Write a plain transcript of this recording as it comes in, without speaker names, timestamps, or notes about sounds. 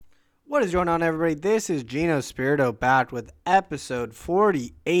What is going on, everybody? This is Gino Spirito back with episode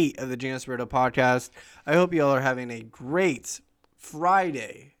 48 of the Gino Spirito Podcast. I hope you all are having a great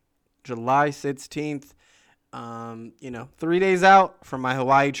Friday, July 16th. 3 days out from my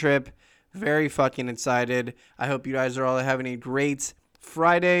Hawaii trip. Very fucking excited. I hope you guys are all having a great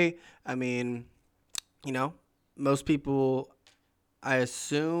Friday. Most people, I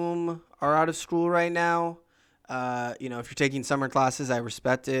assume, are out of school right now. If you're taking summer classes, I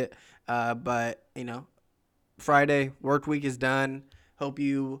respect it. But Friday, work week is done. Hope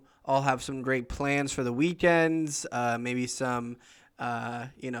you all have some great plans for the weekends. Maybe some,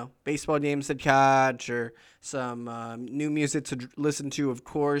 baseball games to catch or some new music to listen to, of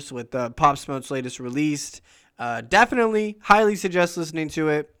course, with Pop Smoke's latest release. Definitely highly suggest listening to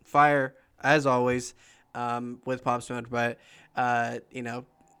it. Fire, as always, with Pop Smoke. But,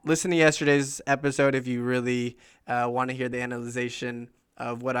 listen to yesterday's episode if you really want to hear the analyzation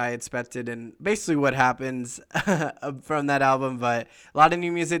of what I expected and basically what happens from that album. But a lot of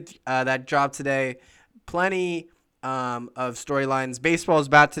new music that dropped today. Plenty of storylines. Baseball is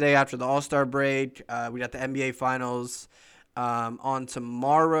back today after the All-Star break. We got the NBA Finals on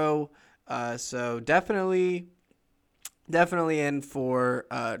tomorrow. So definitely in for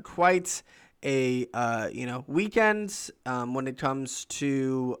quite a weekend when it comes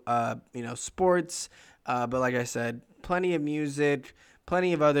to sports. But like I said, plenty of music,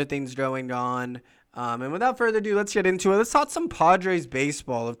 plenty of other things going on. And without further ado, let's get into it. Let's talk some Padres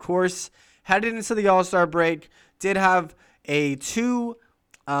baseball. Of course, headed into the All-Star break, did have a 7-game,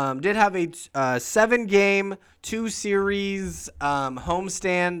 2-series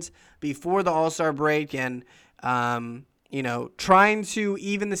homestand before the All-Star break, and trying to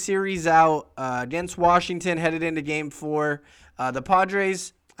even the series out against Washington headed into Game 4. The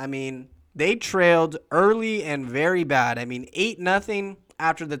Padres, they trailed early and very bad. 8-0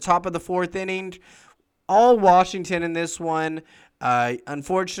 after the top of the fourth inning. All Washington in this one.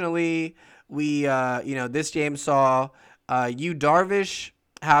 Unfortunately, we this game saw Yu Darvish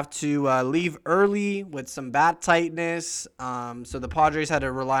have to leave early with some bat tightness. So the Padres had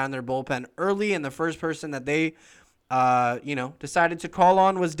to rely on their bullpen early, and the first person that they decided to call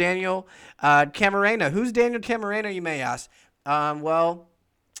on was Daniel Camarena. Who's Daniel Camarena, you may ask?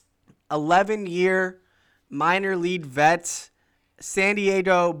 11-year minor league vet, San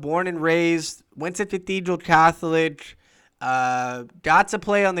Diego, born and raised, went to Cathedral Catholic, got to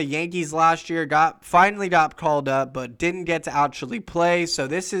play on the Yankees last year, finally got called up, but didn't get to actually play. So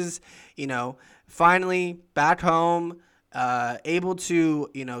this is, finally back home, able to,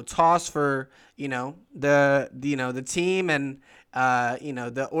 toss for, the team and,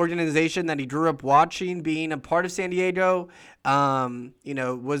 the organization that he grew up watching, being a part of San Diego,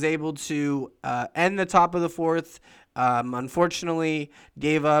 was able to end the top of the fourth. Unfortunately,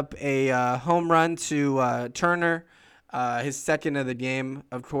 gave up a home run to Turner, his second of the game.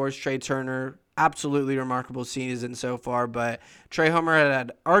 Of course, Trey Turner, absolutely remarkable season so far. But Trey Homer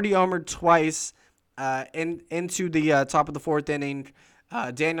had already homered twice into the top of the fourth inning.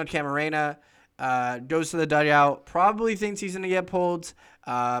 Daniel Camarena goes to the dugout, probably thinks he's going to get pulled,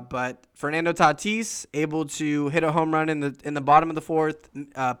 but Fernando Tatis able to hit a home run in the bottom of the fourth,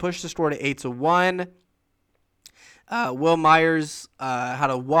 push the score to 8-1. Will Myers had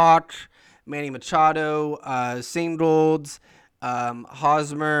a walk. Manny Machado singled.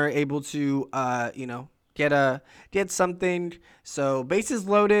 Hosmer able to get something. So bases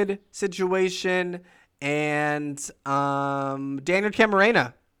loaded situation, and Daniel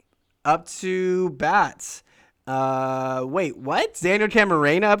Camarena up to bat. Wait, what? Daniel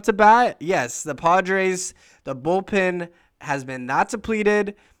Camarena up to bat? Yes, the Padres, the bullpen has been not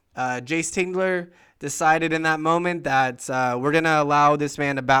depleted. Jace Tingler decided in that moment that we're going to allow this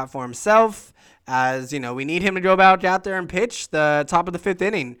man to bat for himself, as, we need him to go back out there and pitch the top of the fifth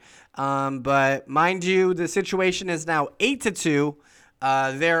inning. But mind you, the situation is now 8-2.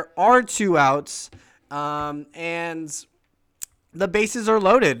 There are 2 outs, and the bases are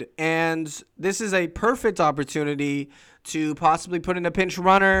loaded, and this is a perfect opportunity to possibly put in a pinch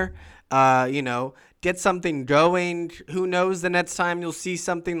runner, get something going. Who knows, the next time you'll see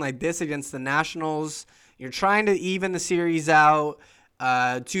something like this against the Nationals. You're trying to even the series out,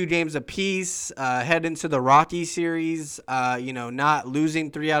 2 games apiece, head into the Rocky series, not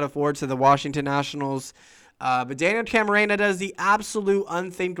losing 3 out of 4 to the Washington Nationals. But Daniel Camarena does the absolute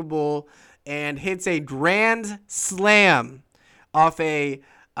unthinkable and hits a grand slam off a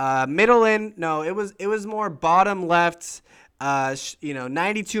middle in. No, it was more bottom left,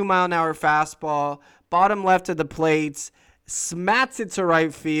 92-mile-an-hour fastball, bottom left of the plate, smacks it to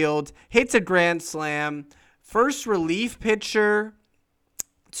right field, hits a grand slam. First relief pitcher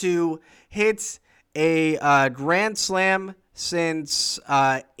to hit a grand slam since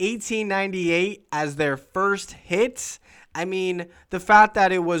 1898 as their first hit. I mean, the fact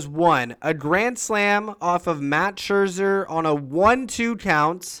that it was a grand slam off of Matt Scherzer on a 1-2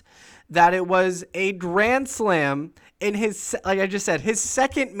 count, that it was a grand slam in his, like I just said, his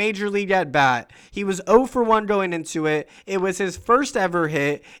second major league at bat. He was 0 for 1 going into it. It was his first ever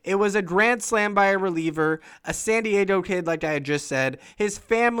hit. It was a grand slam by a reliever, a San Diego kid, like I had just said. His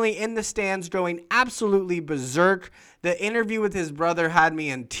family in the stands going absolutely berserk. The interview with his brother had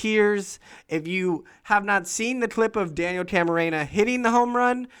me in tears. If you have not seen the clip of Daniel Camarena hitting the home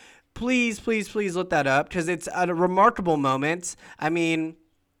run, please, please, please look that up, because it's a remarkable moment. I mean,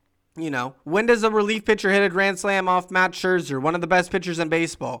 when does a relief pitcher hit a grand slam off Matt Scherzer, one of the best pitchers in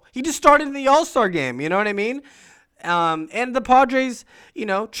baseball? He just started in the All-Star game, you know what I mean? And the Padres,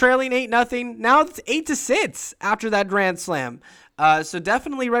 trailing 8-0. Now it's 8-6 after that grand slam. So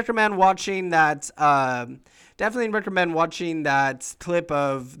definitely recommend watching that. Definitely recommend watching that clip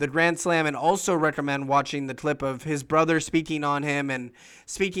of the grand slam, and also recommend watching the clip of his brother speaking on him and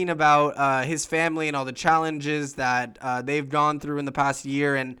speaking about his family and all the challenges that they've gone through in the past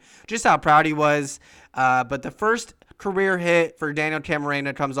year, and just how proud he was. But the first career hit for Daniel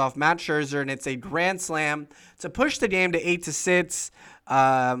Camarena comes off Matt Scherzer, and it's a grand slam to push the game to 8-6.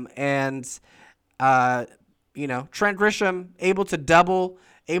 Trent Grisham able to double,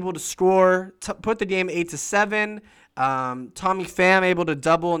 able to score, put the game 8-7. Tommy Pham able to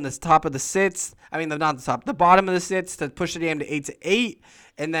double in the top of the sixth. The bottom of the sixth to push the game to 8-8.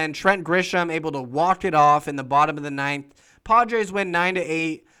 And then Trent Grisham able to walk it off in the bottom of the ninth. Padres win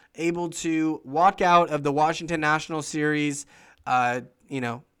 9-8, able to walk out of the Washington National Series,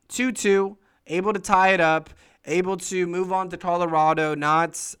 2-2, able to tie it up, able to move on to Colorado,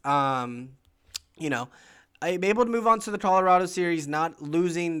 I'm able to move on to the Colorado Series, not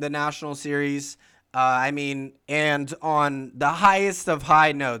losing the National Series. And on the highest of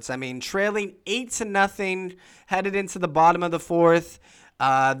high notes, trailing 8-0, headed into the bottom of the fourth.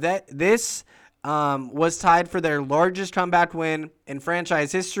 This was tied for their largest comeback win in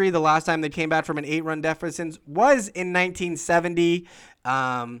franchise history. The last time they came back from an 8-run deficit was in 1970.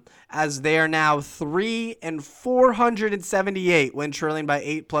 As they are now 3-478 when trailing by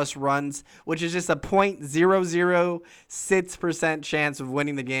 8+ runs, which is just a 0.006% chance of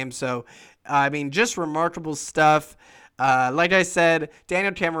winning the game. So, just remarkable stuff. Like I said,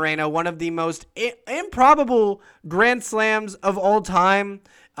 Daniel Camarena, one of the most improbable grand slams of all time.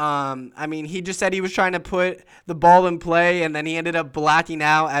 He just said he was trying to put the ball in play, and then he ended up blacking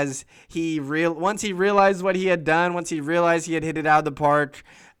out as once he realized what he had done, once he realized he had hit it out of the park.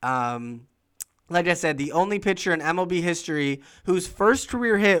 Like I said, the only pitcher in MLB history whose first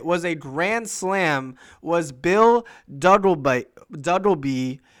career hit was a grand slam was Bill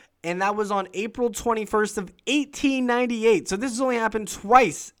Duggleby, and that was on April 21st of 1898. So this has only happened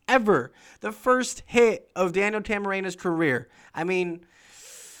twice ever. The first hit of Daniel Camarena's career.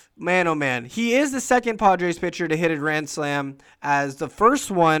 Man, oh man. He is the second Padres pitcher to hit a grand slam, as the first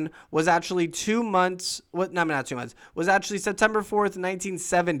one was actually was actually September 4th,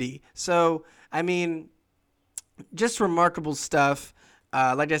 1970. So, just remarkable stuff.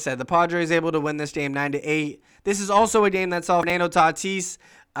 Like I said, the Padres able to win this game 9-8. This is also a game that saw Fernando Tatis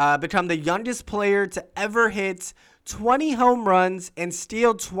become the youngest player to ever hit 20 home runs and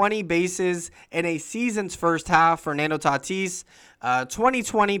steal 20 bases in a season's first half. Fernando Tatis,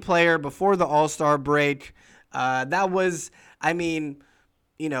 2020 player before the All-Star break. That was, in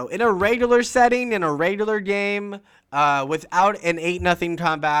a regular setting, in a regular game, without an 8-0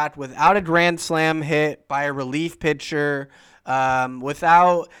 comeback, without a grand slam hit by a relief pitcher,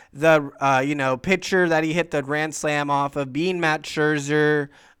 without the, pitcher that he hit the grand slam off of being Matt Scherzer,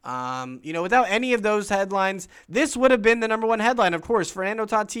 without any of those headlines, this would have been the number one headline. Of course, Fernando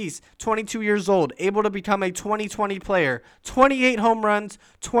Tatis, 22 years old, able to become a 2020 player, 28 home runs,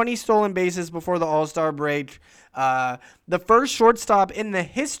 20 stolen bases before the All-Star break. The first shortstop in the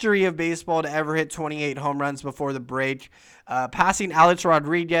history of baseball to ever hit 28 home runs before the break, passing Alex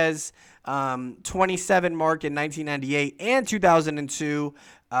Rodriguez, 27 mark in 1998 and 2002.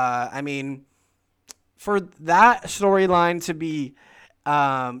 For that storyline to be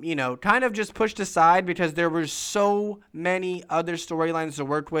kind of just pushed aside because there were so many other storylines to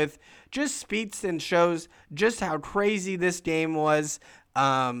work with, just speaks and shows just how crazy this game was.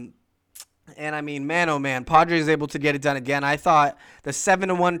 Man, oh man, Padres able to get it done again. I thought the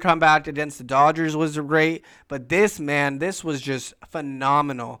 7-1 comeback against the Dodgers was great, but this was just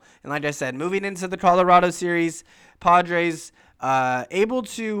phenomenal. And like I said, moving into the Colorado series, Padres able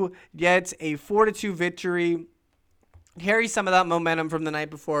to get a 4-2 victory carry some of that momentum from the night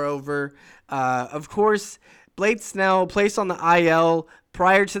before over. Of course, Blake Snell placed on the IL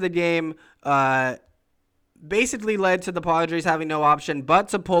prior to the game. Basically led to the Padres having no option but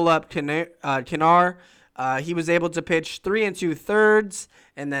to pull up Kinar. He was able to pitch 3 2/3,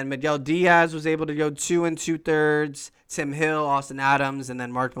 and then Miguel Diaz was able to go 2 2/3. Tim Hill, Austin Adams, and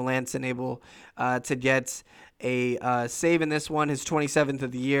then Mark Melancon able to get a save in this one, his 27th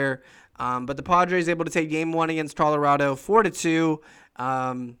of the year. But the Padres able to take Game 1 against Colorado 4-2.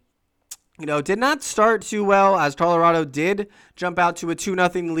 Did not start too well, as Colorado did jump out to a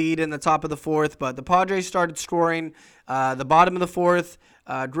 2-0 lead in the top of the fourth, but the Padres started scoring. The bottom of the fourth,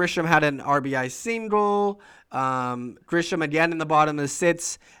 Grisham had an RBI single. Grisham again in the bottom of the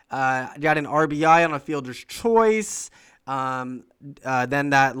sixth got an RBI on a fielder's choice. Then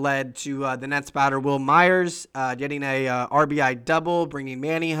that led to the Nets batter Will Myers getting a RBI double, bringing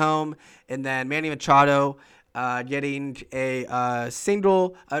Manny home, and then Manny Machado getting a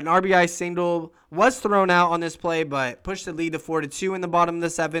single, an RBI single was thrown out on this play, but pushed the lead to 4-2 in the bottom of the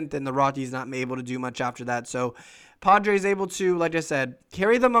seventh, and the Rockies not able to do much after that. So Padres able to, like I said,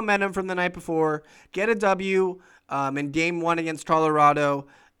 carry the momentum from the night before, get a W in Game 1 against Colorado,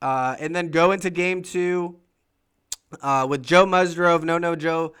 and then go into Game 2 with Joe Musgrove, No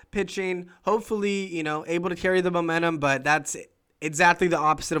Joe pitching, hopefully, able to carry the momentum, but that's exactly the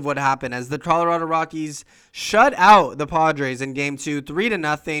opposite of what happened, as the Colorado Rockies shut out the Padres in Game 2,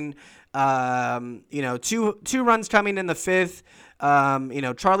 3-0. Two runs coming in the fifth.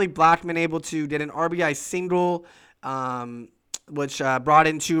 Charlie Blackmon able to get an RBI single, which brought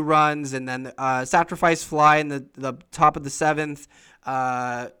in 2 runs, and then sacrifice fly in the top of the seventh.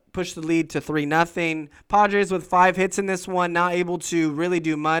 Pushed the lead to 3-0. Padres with 5 hits in this one, not able to really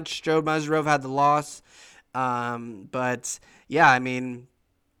do much. Joe Musgrove had the loss. But yeah,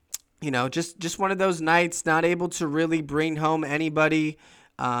 just one of those nights, not able to really bring home anybody.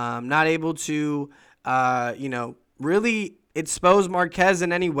 Not able to, really expose Marquez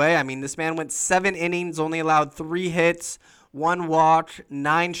in any way. This man went 7 innings, only allowed 3 hits, 1 walk,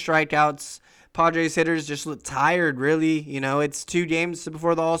 9 strikeouts. Padres hitters just look tired, really. It's 2 games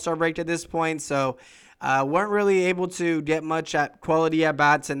before the All-Star break at this point, so weren't really able to get much at quality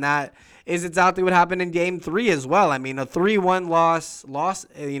at-bats, and that is exactly what happened in Game 3 as well. A 3-1 loss,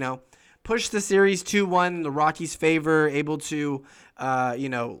 pushed the series 2-1 in the Rockies' favor, able to,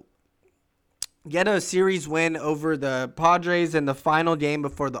 get a series win over the Padres in the final game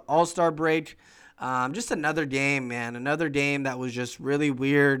before the All-Star break. Just another game, man. Another game that was just really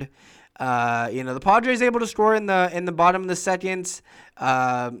weird. The Padres able to score in the bottom of the second.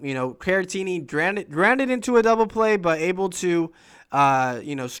 Caratini grounded into a double play, but able to,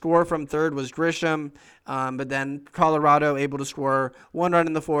 score from third was Grisham. But then Colorado able to score 1 run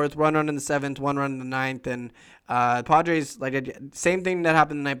in the fourth, 1 run in the seventh, 1 run in the ninth, and Padres, same thing that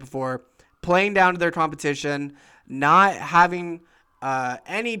happened the night before, playing down to their competition, not having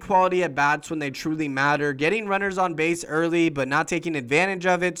any quality at bats when they truly matter, getting runners on base early but not taking advantage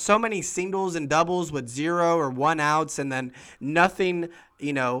of it. So many singles and doubles with 0 or 1 outs, and then nothing,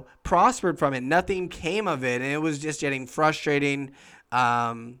 prospered from it. Nothing came of it, and it was just getting frustrating.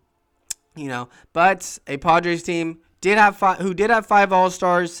 But a Padres team did have 5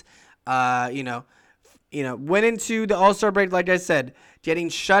 All-Stars. Went into the All-Star break, like I said, getting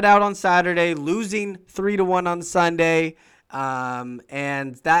shut out on Saturday, losing 3-1 on Sunday.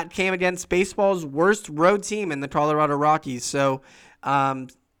 And that came against baseball's worst road team in the Colorado Rockies. So,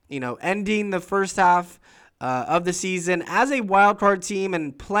 ending the first half of the season as a wild card team,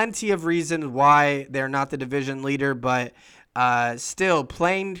 and plenty of reasons why they're not the division leader, but still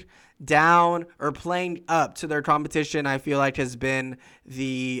playing down or playing up to their competition, I feel like has been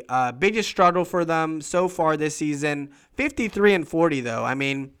the biggest struggle for them so far this season. 53-40 though.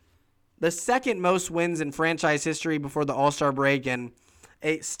 The second most wins in franchise history before the All-Star break, and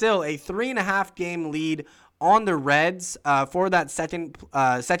still a 3.5 game lead on the Reds for that second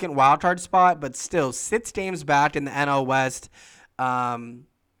wildcard spot, but still 6 games back in the NL West.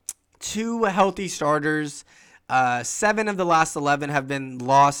 2 healthy starters. 7 of the last 11 have been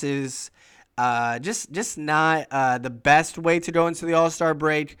losses. Just not the best way to go into the All-Star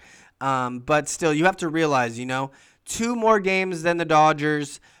break. But still, you have to realize, 2 more games than the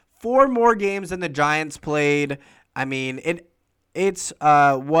Dodgers, 4 more games than the Giants played. It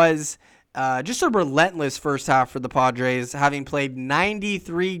was just a relentless first half for the Padres, having played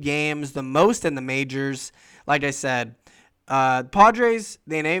 93 games, the most in the majors. Like I said, Padres,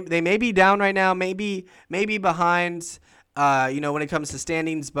 they may be down right now, maybe behind, when it comes to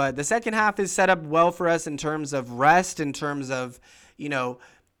standings, but the second half is set up well for us in terms of rest, in terms of,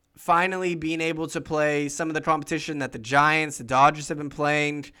 finally being able to play some of the competition that the Giants, the Dodgers have been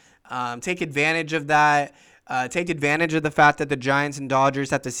playing. Take advantage of that. Take advantage of the fact that the Giants and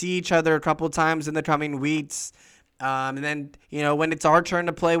Dodgers have to see each other a couple of times in the coming weeks. And then, when it's our turn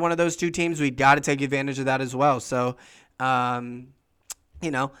to play one of those two teams, we got to take advantage of that as well. So, ready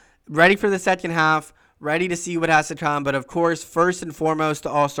for the second half, ready to see what has to come. But, of course, first and foremost, the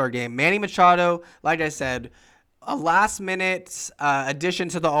All-Star game. Manny Machado, like I said, a last-minute addition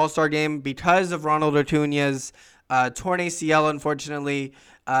to the All-Star game because of Ronald Acuña's torn ACL, unfortunately.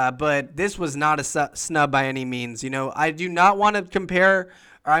 But this was not a snub by any means. I do not want to compare –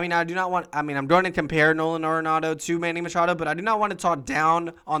 I'm going to compare Nolan Arenado to Manny Machado, but I do not want to talk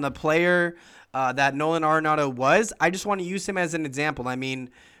down on the player that Nolan Arenado was. I just want to use him as an example.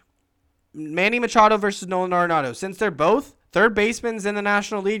 Manny Machado versus Nolan Arenado. Since they're both third basemen in the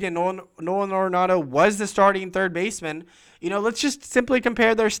National League and Nolan Arenado was the starting third baseman, let's just simply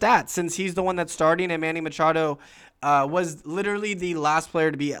compare their stats since he's the one that's starting and Manny Machado was literally the last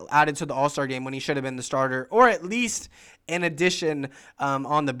player to be added to the All-Star game when he should have been the starter, or at least an addition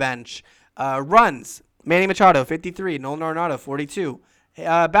on the bench. Runs, Manny Machado, 53. Nolan Arenado, 42.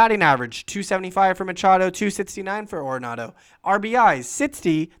 Batting average, 275 for Machado, 269 for Arenado. RBIs,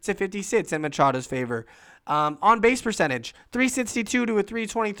 60 to 56 in Machado's favor. On-base percentage, 362 to a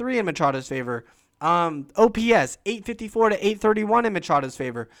 323 in Machado's favor. OPS, 854 to 831 in Machado's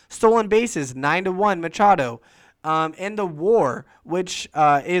favor. Stolen bases, 9-1 Machado. And the WAR, which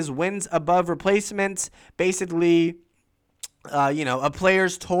is wins above replacements, basically, a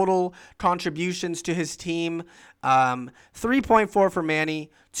player's total contributions to his team. 3.4 for Manny,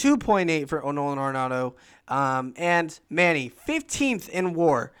 2.8 for Nolan Arenado, and Manny, 15th in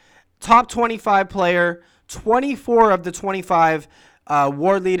WAR, top 25 player. 24 of the 25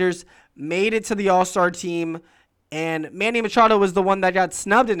 WAR leaders made it to the All-Star team. And Manny Machado was the one that got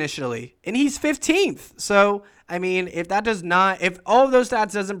snubbed initially, and he's 15th. So, if all of those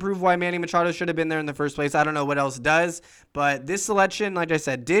stats doesn't prove why Manny Machado should have been there in the first place, I don't know what else does. But this selection, like I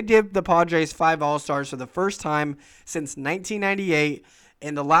said, did give the Padres 5 All-Stars for the first time since 1998.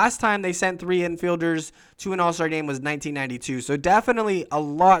 And the last time they sent 3 infielders to an All-Star game was 1992. So definitely a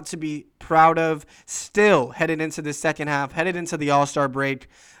lot to be proud of still headed into the second half, headed into the All-Star break.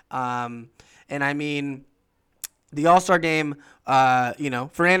 The All-Star game,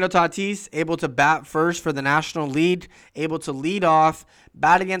 Fernando Tatis able to bat first for the National League, able to lead off,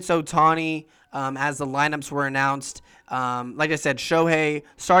 bat against Ohtani as the lineups were announced. Like I said, Shohei,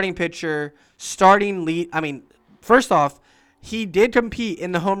 starting pitcher, starting lead. First off, he did compete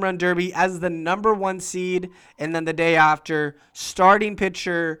in the home run derby as the number 1 seed, and then the day after, starting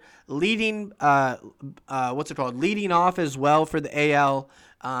pitcher, leading off as well for the AL.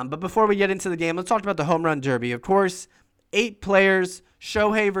 But before we get into the game, let's talk about the home run derby. Of course, 8 players,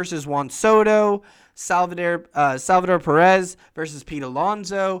 Shohei versus Juan Soto, Salvador Perez versus Pete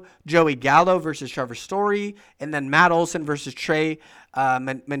Alonso, Joey Gallo versus Trevor Story, and then Matt Olson versus Trey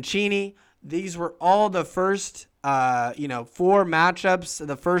Mancini. These were all the first, 4 matchups,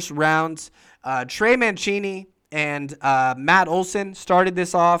 the first rounds. Trey Mancini and Matt Olson started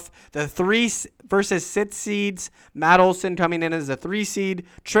this off. The 3 versus 6 seeds. Matt Olson coming in as a 3 seed.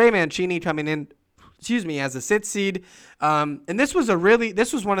 Trey Mancini coming in, as a 6 seed. And this was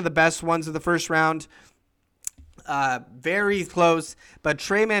one of the best ones of the first round. Very close, but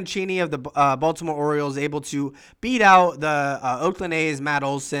Trey Mancini of the Baltimore Orioles able to beat out the Oakland A's Matt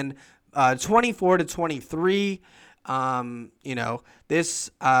Olson 24-23.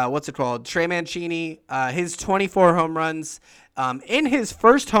 Trey Mancini, his 24 home runs, in his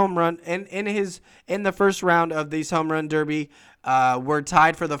first home run, in the first round of these home run derby, were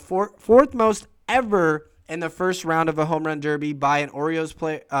tied for the fourth most ever in the first round of a home run derby by an Orioles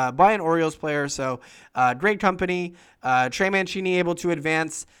player. So, great company. Trey Mancini able to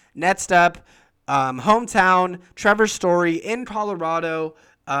advance. Next up, hometown Trevor Story in Colorado.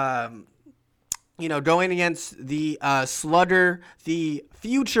 Going against the slugger, the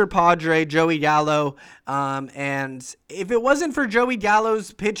future Padre, Joey Gallo. And if it wasn't for Joey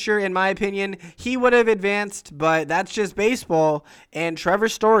Gallo's pitcher, in my opinion, he would have advanced, but that's just baseball. And Trevor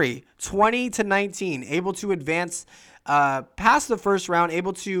Story, 20-19, able to advance past the first round,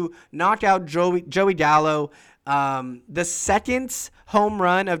 able to knock out Joey Gallo. The second home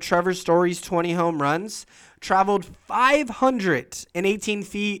run of Trevor Story's 20 home runs traveled 518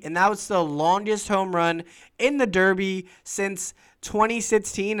 feet, and that was the longest home run in the Derby since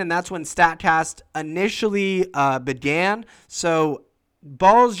 2016, and that's when StatCast initially began. So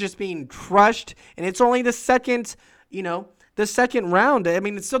balls just being crushed, and it's only the second round.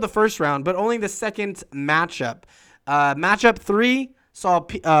 It's still the first round, but only the second matchup. Matchup 3, saw,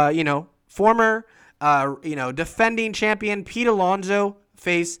 former, defending champion Pete Alonso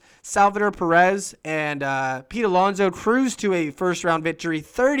face Salvador Perez, and Pete Alonso cruised to a first round victory,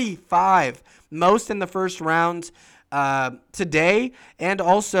 35, most in the first round today, and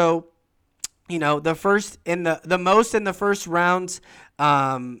also, the most in the first round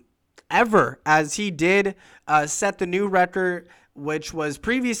ever, as he did set the new record, which was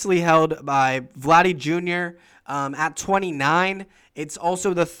previously held by Vladdy Jr. At 29. It's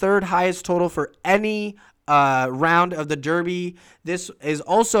also the third highest total for any round of the Derby. This is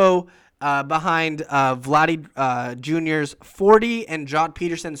also behind Vladdy Jr.'s 40 and Jot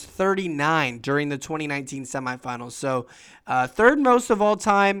Peterson's 39 during the 2019 semifinals. So third most of all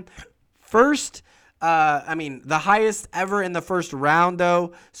time. First, the highest ever in the first round,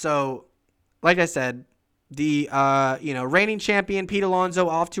 though. So, like I said, the reigning champion Pete Alonso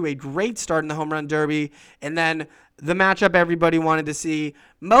off to a great start in the Home Run Derby, and then the matchup everybody wanted to see,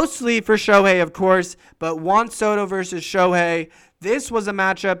 mostly for Shohei, of course, but Juan Soto versus Shohei. This was a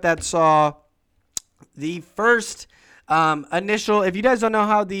matchup that saw the first initial. If you guys don't know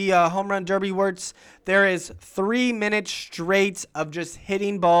how the Home Run Derby works, there is 3 minutes straight of just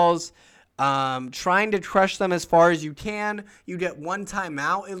hitting balls, trying to crush them as far as you can. You get one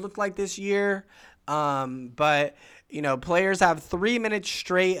timeout, it looked like this year. But players have 3 minutes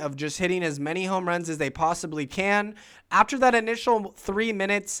straight of just hitting as many home runs as they possibly can. After that initial 3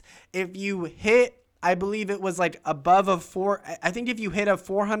 minutes, if you hit, I believe it was like above I think if you hit a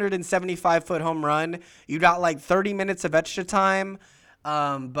 475-foot home run, you got like 30 minutes of extra time.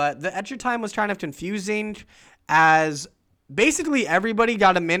 But the extra time was kind of confusing, as basically everybody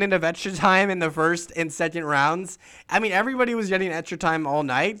got a minute of extra time in the first and second rounds. Everybody was getting extra time all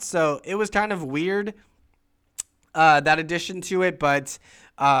night, so it was kind of weird, that addition to it. But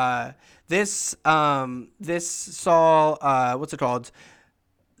this saw, what's it called?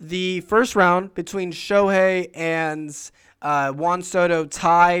 The first round between Shohei and Juan Soto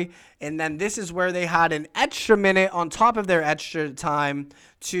tie, and then this is where they had an extra minute on top of their extra time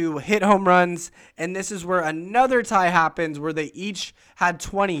to hit home runs, and this is where another tie happens where they each had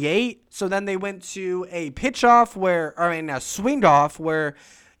 28. So then they went to a a swing off, where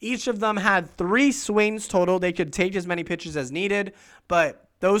each of them had 3 swings total. They could take as many pitches as needed, but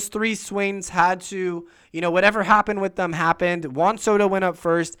those 3 swings had to, whatever happened with them happened. Juan Soto went up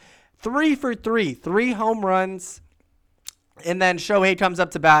first, 3 for 3 home runs. And then Shohei comes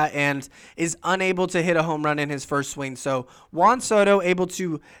up to bat and is unable to hit a home run in his first swing. So Juan Soto able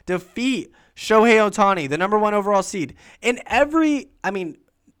to defeat Shohei Ohtani, the number 1 overall seed. In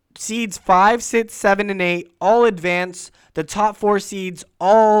seeds 5, 6, 7, and 8 all advance. The top 4 seeds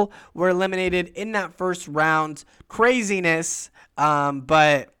all were eliminated in that first round. Craziness.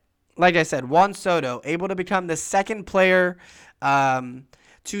 But like I said, Juan Soto able to become the second player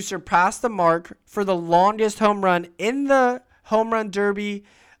to surpass the mark for the longest home run in the Home Run Derby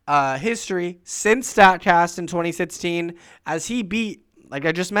history since StatCast in 2016, as he beat, like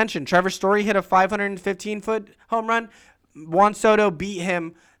I just mentioned, Trevor Story hit a 515-foot home run. Juan Soto beat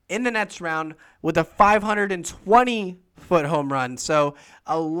him in the next round with a 520-foot home run. So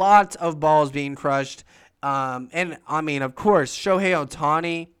a lot of balls being crushed. Of course, Shohei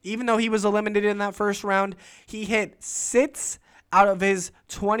Ohtani, even though he was eliminated in that first round, he hit 6 out of his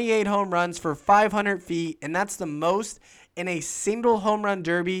 28 home runs for 500 feet, and that's the most in a single home run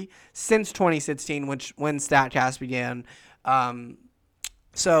derby since 2016, when StatCast began. Round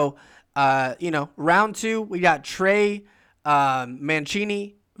 2, we got Trey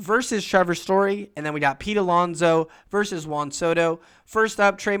Mancini versus Trevor Story, and then we got Pete Alonso versus Juan Soto. First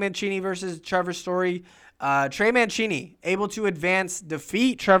up, Trey Mancini versus Trevor Story. Trey Mancini able to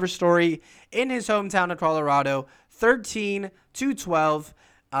defeat Trevor Story in his hometown of Colorado, 13-12.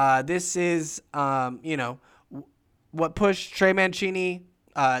 This is, what pushed Trey Mancini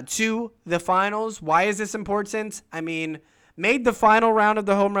to the finals. Why is this important? Made the final round of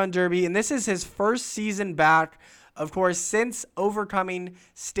the Home Run Derby, and this is his first season back, of course, since overcoming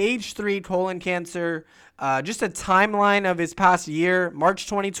stage 3 colon cancer. Just a timeline of his past year. March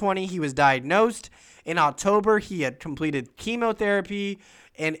 2020, he was diagnosed. In October, he had completed chemotherapy.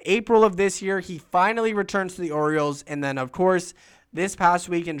 In April of this year, he finally returns to the Orioles. And then, of course, this past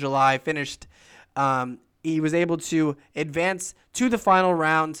week in July, he was able to advance to the final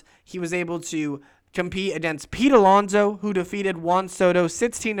round. He was able to compete against Pete Alonso, who defeated Juan Soto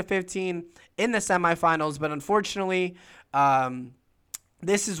 16-15 in the semifinals. But unfortunately,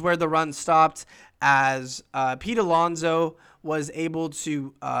 this is where the run stopped, as Pete Alonso was able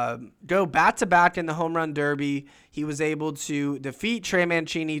to go back-to-back in the Home Run Derby. He was able to defeat Trey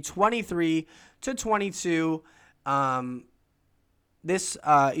Mancini 23-22. this,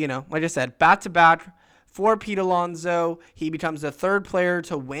 like I said, bat-to-bat for Pete Alonso. He becomes the third player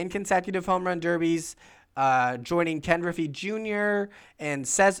to win consecutive home run derbies, joining Ken Griffey Jr. and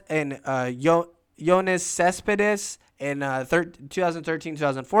Yoenis Cespedes in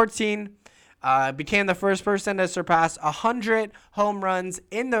 2013-2014. Became the first person to surpass 100 home runs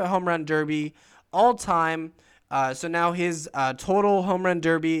in the home run derby all time. So now his total home run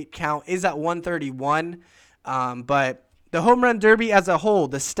derby count is at 131. But the home run derby as a whole,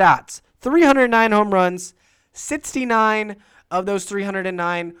 the stats, 309 home runs, 69 of those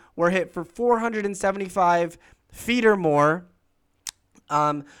 309 were hit for 475 feet or more.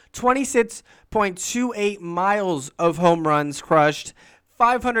 26.28 miles of home runs crushed.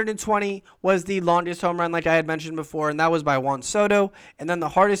 520 was the longest home run, like I had mentioned before, and that was by Juan Soto. And then the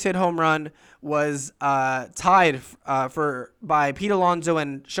hardest hit home run was tied by Pete Alonso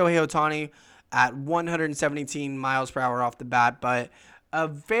and Shohei Ohtani at 117 miles per hour off the bat. But a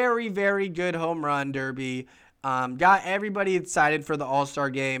very, very good home run derby. Got everybody excited for the All-Star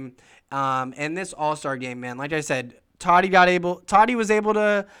game. And this All-Star game, man, like I said, Toddy was able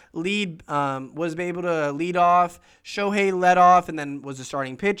to lead off. Shohei led off and then was the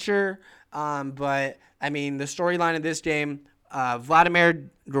starting pitcher. But I mean, the storyline of this game, Vladimir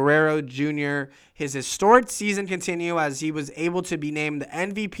Guerrero Jr., his historic season continue as he was able to be named the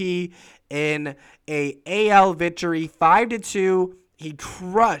MVP in a AL victory 5-2. He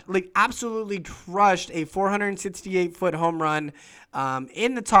absolutely crushed a 468-foot home run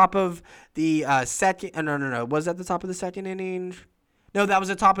in the top of the second. No. Was that the top of the second inning? No, that was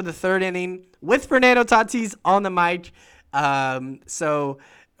the top of the third inning with Fernando Tatis on the mic. So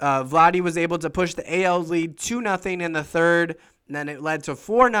Vladdy was able to push the AL lead 2-0 in the third. And then it led to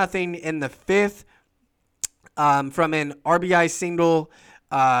 4-0 in the fifth from an RBI single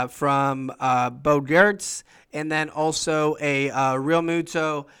from Bo Gertz. And then also a Real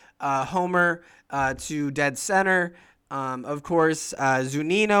Muto homer to dead center. Of course,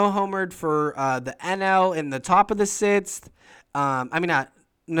 Zunino homered for the NL in the top of the sixth. Real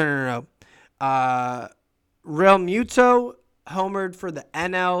Muto homered for the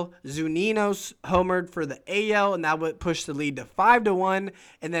NL. Zunino homered for the AL, and that would push the lead to 5-1.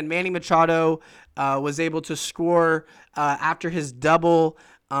 And then Manny Machado was able to score after his double.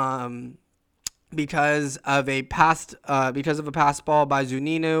 Because of a pass ball by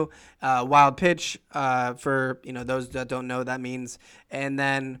Zunino, wild pitch for those that don't know what that means, and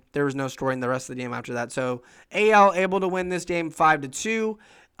then there was no scoring the rest of the game after that. So AL able to win this game 5-2.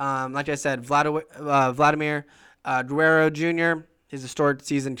 Like I said, Vladimir Guerrero Jr. his historic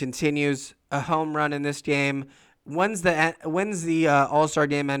season continues. A home run in this game. Wins the All-Star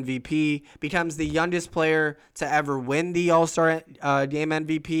Game MVP. Becomes the youngest player to ever win the All-Star Game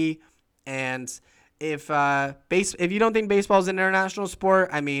MVP. And if you don't think baseball is an international sport,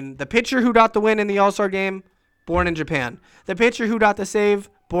 I mean, the pitcher who got the win in the All-Star game, born in Japan. The pitcher who got the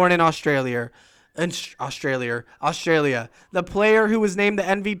save, born in Australia. The player who was named the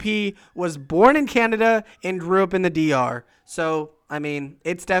MVP was born in Canada and grew up in the DR. So, I mean,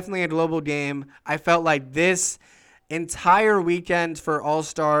 it's definitely a global game. I felt like this entire weekend for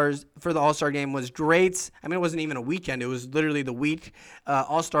the All-Star game was great. I mean, it wasn't even a weekend. It was literally the week,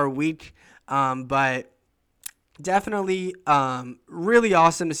 All-Star week. But definitely really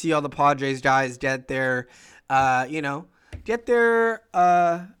awesome to see all the Padres guys get their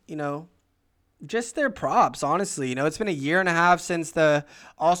just their props, honestly. It's been a year and a half since the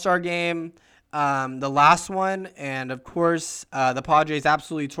All-Star game, the last one. And, of course, the Padres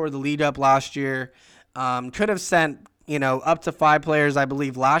absolutely tore the lead up last year. Could have sent, up to 5 players, I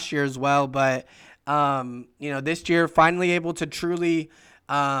believe, last year as well. But, this year finally able to truly,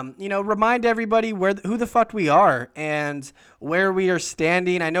 remind everybody who the fuck we are and where we are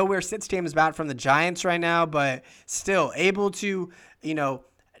standing. I know we're 6 games back from the Giants right now, but still able to,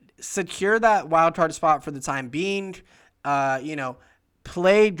 secure that wild card spot for the time being,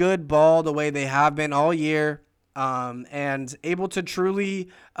 play good ball the way they have been all year. And able to truly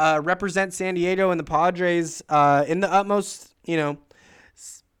represent San Diego and the Padres in the utmost, to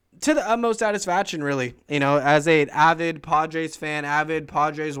the utmost satisfaction, really. As an avid Padres fan, avid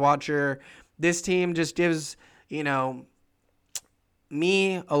Padres watcher, this team just gives,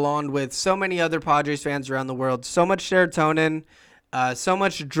 me, along with so many other Padres fans around the world, so much serotonin, so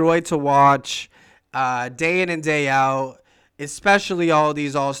much joy to watch day in and day out. Especially all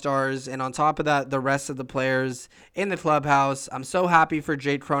these All-Stars, and on top of that, the rest of the players in the clubhouse. I'm so happy for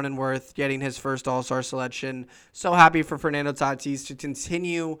Jake Cronenworth getting his first All-Star selection. So happy for Fernando Tatis to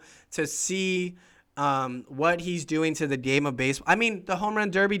continue to see what he's doing to the game of baseball. I mean, the home run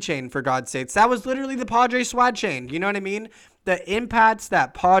derby chain, for God's sakes. That was literally the Padres swag chain. You know what I mean? the impacts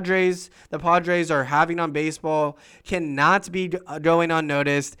that the Padres are having on baseball cannot be going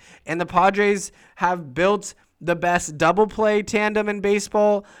unnoticed. And the Padres have built the best double play tandem in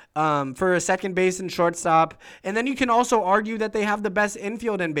baseball for a second base and shortstop. And then you can also argue that they have the best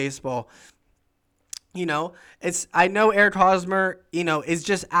infield in baseball. I know Eric Hosmer, is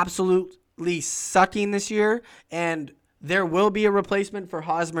just absolutely sucking this year, and there will be a replacement for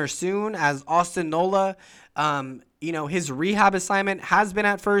Hosmer soon as Austin Nola. His rehab assignment has been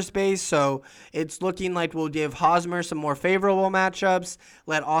at first base, so it's looking like we'll give Hosmer some more favorable matchups,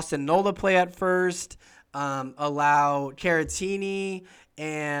 let Austin Nola play at first, allow Caratini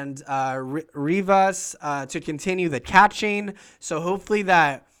and Rivas to continue the catching. So hopefully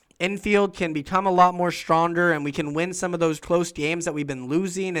that infield can become a lot more stronger and we can win some of those close games that we've been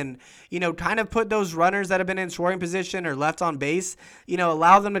losing and, kind of put those runners that have been in scoring position or left on base,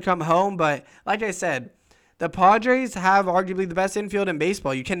 allow them to come home. But like I said, the Padres have arguably the best infield in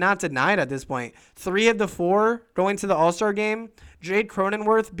baseball. You cannot deny it at this point. 3 of the 4 going to the All-Star game. Jade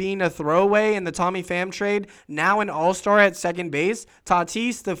Cronenworth being a throwaway in the Tommy Pham trade, now an all-star at second base.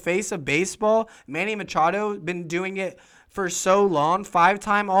 Tatis, the face of baseball. Manny Machado, been doing it for so long.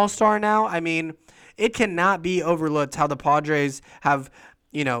 5-time all-star now. I mean, it cannot be overlooked how the Padres have,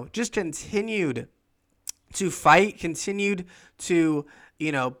 just continued to fight, continued to,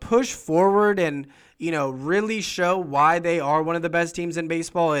 push forward and, really show why they are one of the best teams in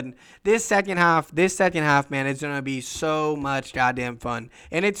baseball. And this second half, man, it's going to be so much goddamn fun.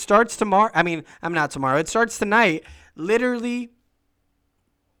 And it starts tomorrow. Not tomorrow. It starts tonight, literally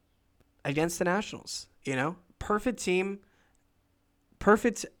against the Nationals. Perfect team,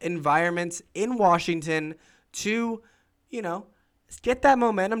 perfect environment in Washington to, get that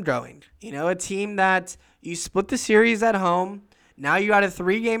momentum going. A team that you split the series at home. Now you got a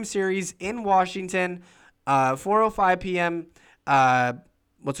 3-game series in Washington, 4:05 p.m.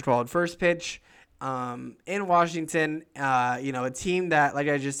 First pitch in Washington. A team that, like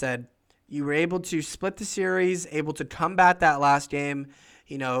I just said, you were able to split the series, able to combat that last game.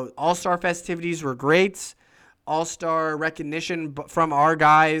 All-star festivities were great. All-star recognition from our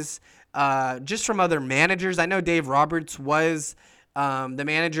guys, just from other managers. I know Dave Roberts was the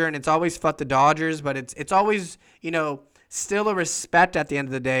manager, and it's always fuck the Dodgers, but it's always, still a respect at the end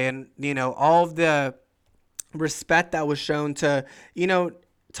of the day. And, all of the respect that was shown to,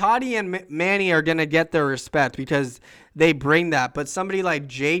 Toddy and Manny are going to get their respect because they bring that. But somebody like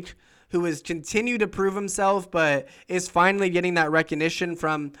Jake, who has continued to prove himself, but is finally getting that recognition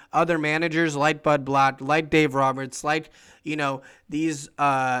from other managers like Bud Black, like Dave Roberts, like, these,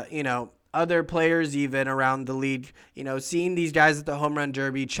 other players even around the league, seeing these guys at the home run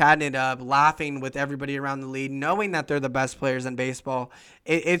derby, chatting it up, laughing with everybody around the league, knowing that they're the best players in baseball.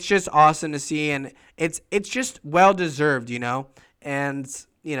 It's just awesome to see, and it's just well-deserved, And,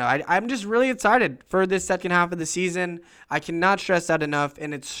 I'm just really excited for this second half of the season. I cannot stress that enough,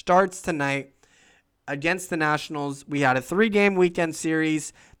 and it starts tonight against the Nationals. We had a 3-game weekend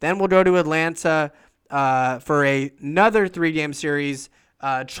series. Then we'll go to Atlanta for another 3-game series.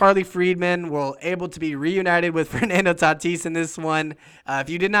 Charlie Friedman will able to be reunited with Fernando Tatis in this one.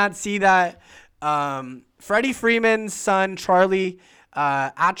 If you did not see that, Freddie Freeman's son, Charlie,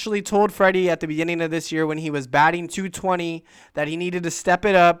 actually told Freddie at the beginning of this year when he was batting .220 that he needed to step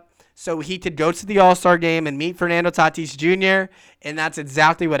it up so he could go to the All-Star game and meet Fernando Tatis Jr. And that's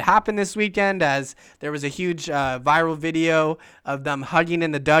exactly what happened this weekend, as there was a huge viral video of them hugging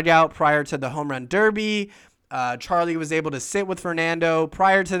in the dugout prior to the home run derby. Charlie was able to sit with Fernando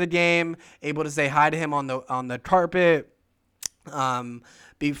prior to the game, able to say hi to him on the carpet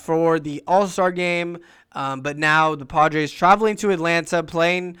before the All-Star game. But now the Padres traveling to Atlanta,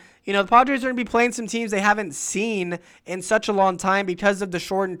 playing. The Padres are going to be playing some teams they haven't seen in such a long time because of the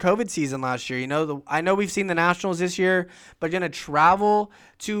shortened COVID season last year. I know we've seen the Nationals this year, but going to travel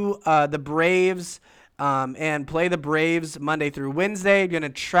to the Braves. And play the Braves Monday through Wednesday. Going to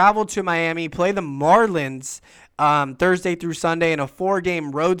travel to Miami, play the Marlins Thursday through Sunday in a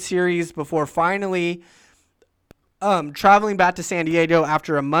 4-game road series before finally traveling back to San Diego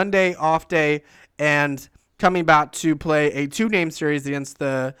after a Monday off day and coming back to play a 2-game series against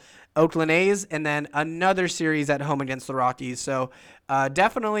the Oakland A's and then another series at home against the Rockies. So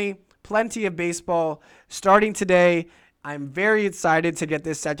definitely plenty of baseball starting today. I'm very excited to get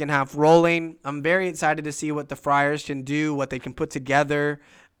this second half rolling. I'm very excited to see what the Friars can do, what they can put together.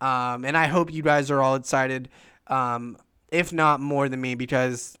 And I hope you guys are all excited, if not more than me,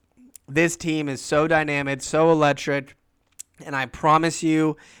 because this team is so dynamic, so electric. And I promise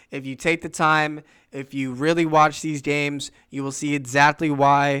you, if you take the time, if you really watch these games, you will see exactly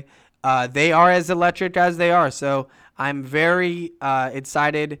why they are as electric as they are. So I'm very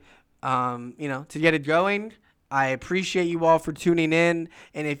excited, to get it going. I appreciate you all for tuning in.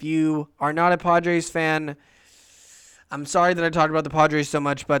 And if you are not a Padres fan, I'm sorry that I talked about the Padres so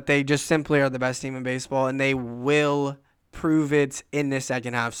much, but they just simply are the best team in baseball, and they will prove it in this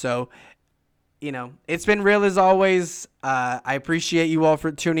second half. So, it's been real as always. I appreciate you all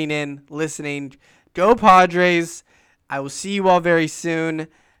for tuning in, listening. Go Padres. I will see you all very soon,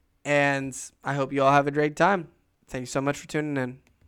 and I hope you all have a great time. Thanks so much for tuning in.